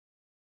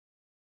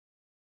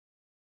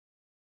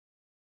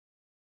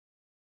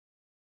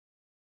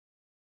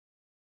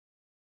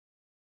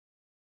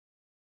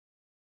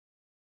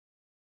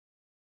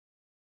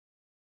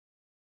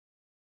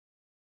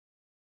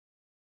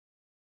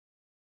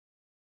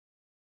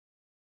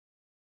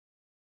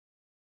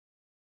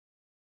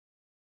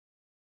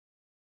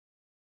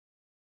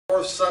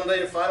Fourth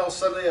Sunday, final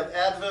Sunday of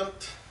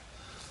Advent,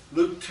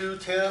 Luke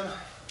 2:10.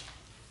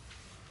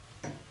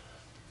 I think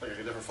I got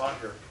a different font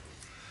here.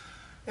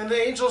 And the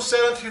angel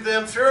said unto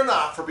them, Fear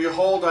not, for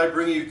behold, I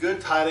bring you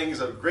good tidings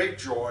of great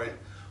joy,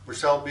 which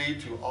shall be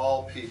to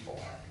all people,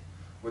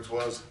 which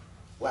was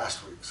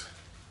last week's.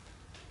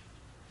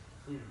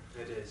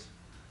 It is.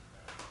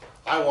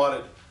 I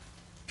wanted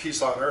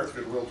peace on earth,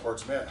 goodwill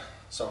towards men.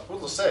 So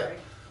we'll just say,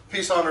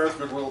 peace on earth,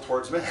 goodwill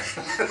towards men.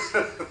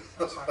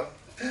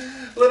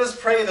 Let us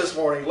pray this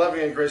morning.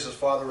 Loving and gracious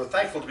Father, we're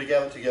thankful to be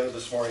gathered together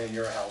this morning in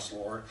your house,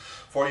 Lord,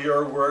 for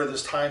your word,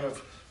 this time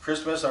of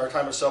Christmas, our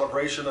time of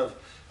celebration of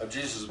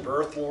Jesus'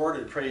 birth, Lord.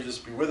 And pray you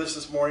just be with us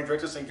this morning,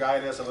 direct us and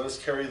guide us, and let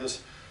us carry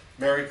this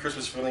Merry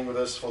Christmas feeling with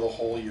us for the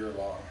whole year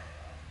long.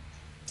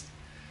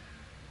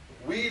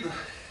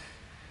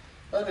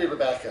 Let me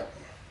back up.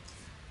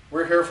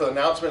 We're here for the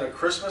announcement of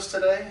Christmas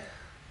today,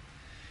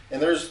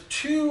 and there's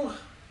two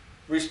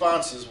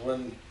responses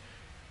when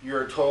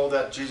you're told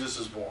that Jesus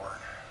is born.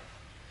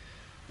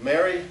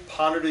 Mary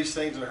pondered these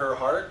things in her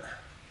heart,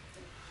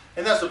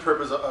 and that's the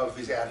purpose of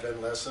these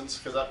Advent lessons,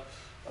 because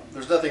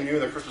there's nothing new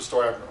in the Christmas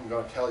story I'm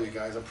going to tell you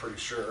guys, I'm pretty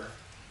sure.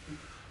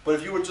 But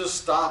if you would just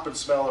stop and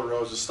smell the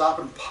roses, stop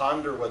and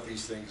ponder what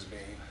these things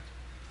mean.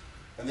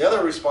 And the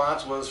other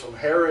response was from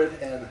Herod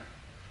and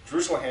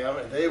Jerusalem,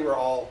 and they were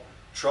all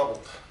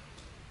troubled.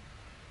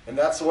 And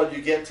that's what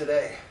you get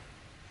today.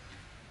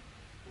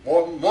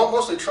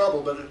 Mostly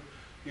trouble, but if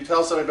you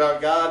tell somebody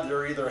about God,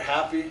 they're either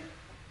happy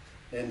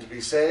and to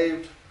be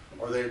saved,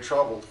 or they're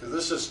troubled, because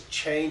this just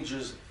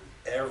changes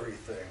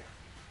everything.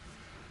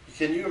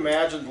 Can you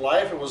imagine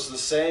life? It was the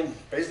same,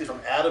 basically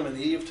from Adam and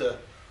Eve to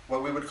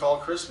what we would call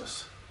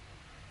Christmas.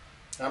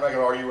 I'm not going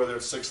to argue whether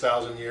it's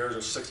 6,000 years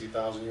or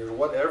 60,000 years or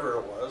whatever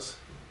it was.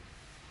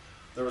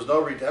 There was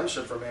no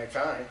redemption for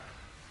mankind.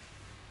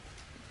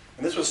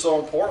 And this was so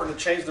important, it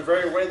changed the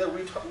very way that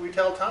we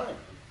tell time.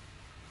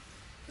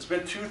 It's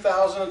been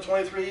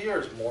 2,023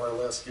 years, more or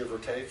less, give or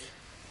take.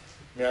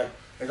 Yeah,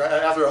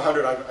 after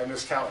 100, I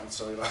miscounted,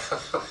 so you know.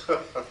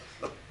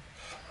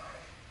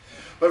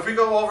 But if we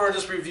go over and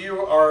just review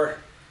our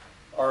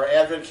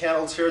Advent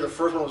candles here, the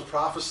first one was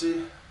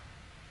prophecy,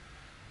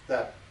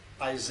 that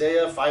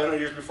Isaiah, 500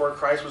 years before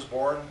Christ was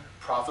born,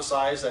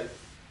 prophesies that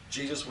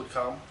Jesus would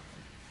come.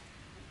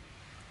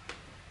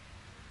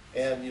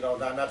 And, you know,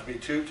 not to be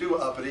too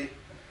uppity,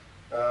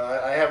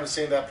 I haven't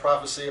seen that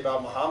prophecy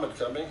about Muhammad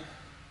coming,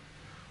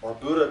 or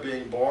Buddha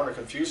being born, or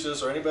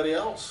Confucius, or anybody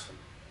else.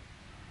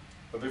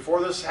 But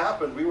before this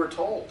happened, we were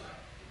told.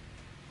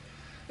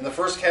 In the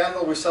first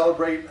candle, we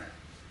celebrate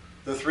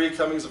the three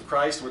comings of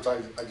Christ, which I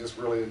just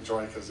really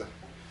enjoy, because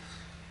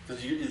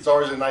it's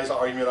always a nice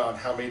argument on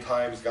how many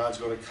times God's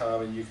going to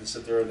come, and you can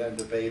sit there and then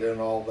debate it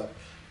and all. But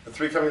the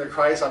three comings of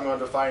Christ, I'm going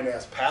to define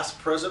as past,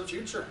 present,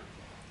 future.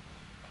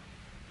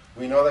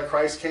 We know that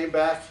Christ came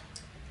back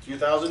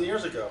 2,000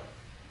 years ago.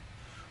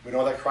 We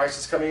know that Christ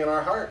is coming in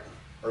our heart,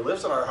 or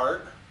lives in our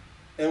heart,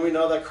 and we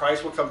know that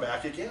Christ will come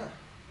back again.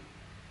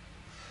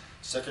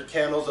 Second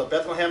candle is a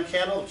Bethlehem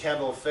candle, the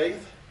candle of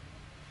faith,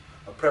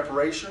 a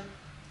preparation.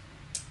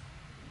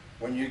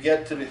 When you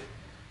get to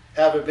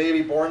have a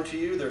baby born to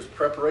you, there's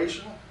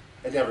preparation.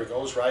 It never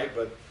goes right,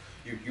 but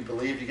you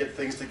believe, you get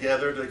things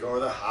together to go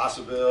to the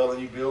hospital,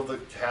 and you build the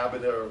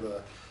cabinet or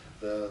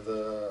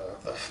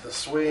the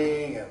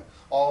swing and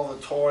all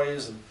the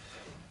toys, and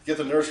get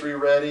the nursery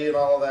ready and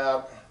all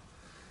that.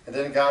 And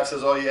then God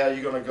says, oh yeah,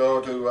 you're going to go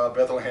to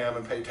Bethlehem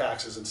and pay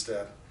taxes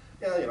instead.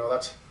 Yeah, you know,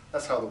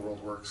 that's how the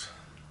world works.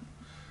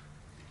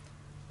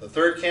 The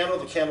third candle,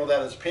 the candle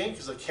that is pink,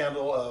 is a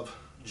candle of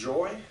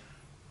joy.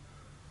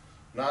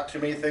 Not too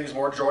many things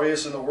more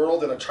joyous in the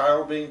world than a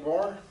child being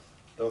born,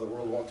 though the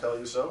world won't tell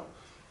you so.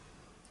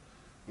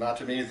 Not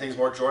too many things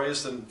more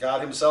joyous than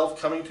God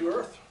himself coming to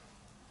earth.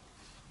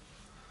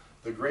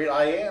 The great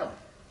I am.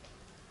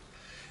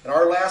 And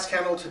our last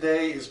candle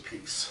today is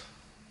peace.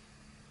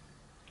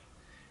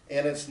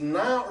 And it's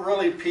not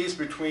really peace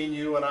between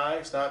you and I.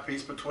 It's not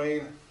peace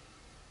between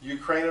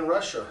Ukraine and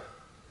Russia.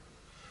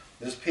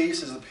 This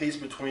peace is the peace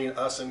between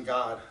us and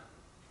God.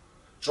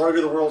 Joy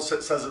to the World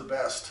says it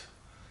best.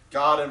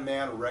 God and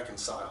man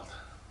reconciled.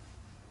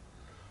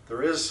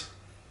 There is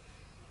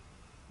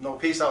no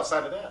peace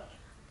outside of that.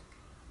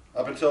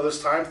 Up until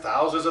this time,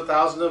 thousands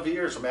of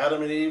years, from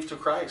Adam and Eve to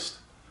Christ,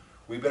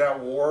 we've been at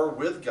war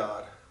with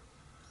God.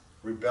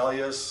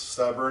 Rebellious,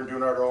 stubborn,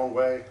 doing our own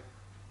way.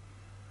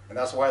 And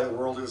that's why the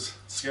world is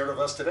scared of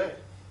us today.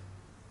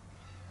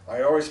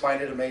 I always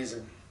find it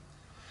amazing.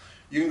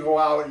 You can go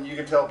out and you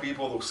can tell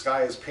people the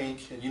sky is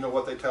pink, and you know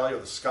what they tell you?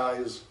 The sky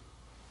is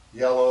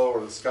yellow,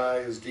 or the sky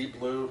is deep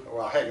blue.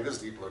 Well, heck, it is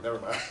deep blue, never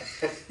mind.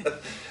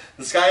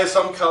 The sky is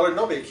some color,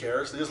 nobody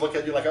cares. They just look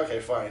at you like,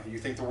 okay, fine. You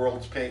think the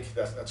world's pink,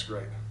 that's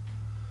great.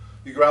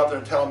 You go out there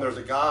and tell them there's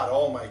a God.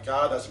 Oh my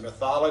God, that's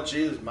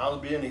mythology. There's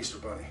bound to be an Easter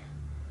bunny.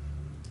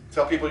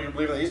 Tell people you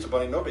believe in the Easter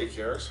bunny, nobody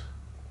cares.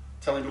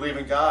 Tell them you believe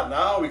in God,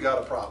 now we got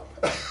a problem.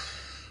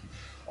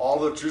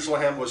 All of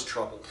Jerusalem was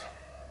troubled.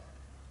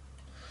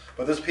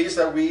 But this peace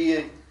that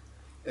we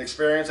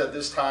experience at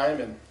this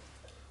time and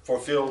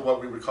fulfilled what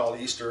we would call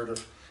Easter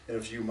in a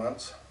few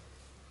months.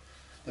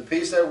 The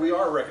peace that we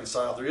are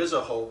reconciled. There is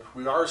a hope.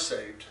 We are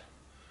saved.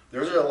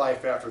 There's a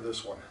life after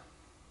this one.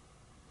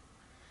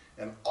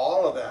 And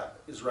all of that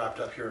is wrapped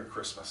up here in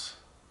Christmas.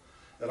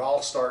 It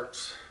all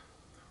starts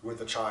with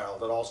the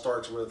child. It all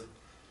starts with,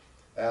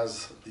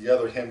 as the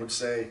other hymn would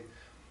say,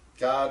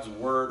 God's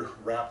word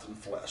wrapped in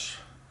flesh.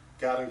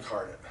 God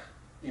incarnate.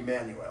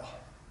 Emmanuel.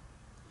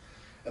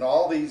 And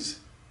all these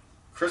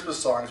Christmas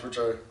songs, which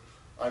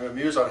I'm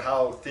amused on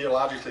how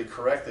theologically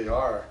correct they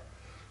are.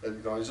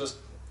 It's just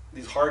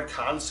these hard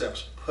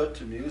concepts put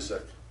to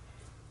music.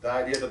 The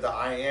idea that the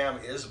I am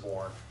is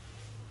born.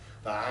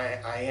 The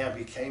I am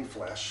became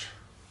flesh.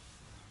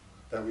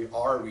 That we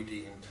are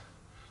redeemed.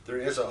 There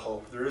is a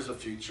hope. There is a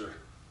future.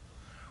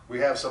 We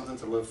have something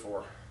to live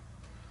for.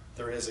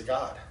 There is a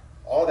God.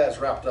 All that's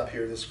wrapped up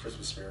here in this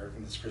Christmas spirit,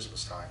 in this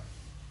Christmas time.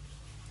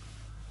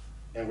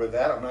 And with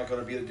that, I'm not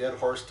going to beat a dead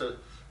horse to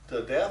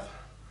death.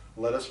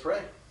 Let us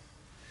pray.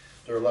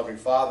 Dear loving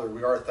Father,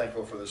 we are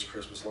thankful for this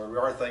Christmas, Lord. We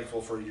are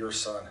thankful for your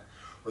Son.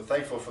 We're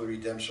thankful for the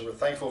redemption. We're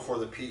thankful for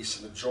the peace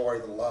and the joy,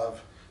 the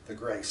love, the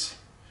grace.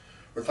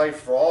 We're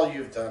thankful for all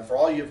you've done, for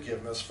all you've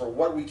given us, for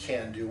what we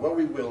can do, what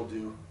we will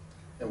do,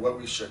 and what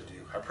we should do.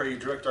 I pray you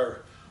direct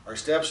our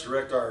steps,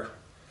 direct our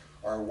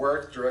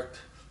work, direct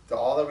to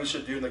all that we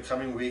should do in the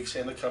coming weeks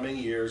and the coming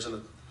years,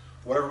 and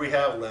whatever we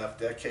have left,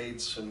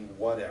 decades and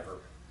whatever.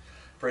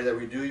 Pray that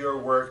we do your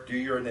work, do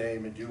your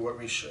name, and do what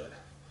we should.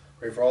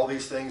 Pray for all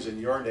these things in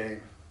your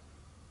name.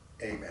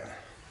 Amen.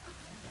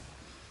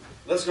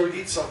 Let's go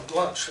eat some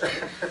lunch.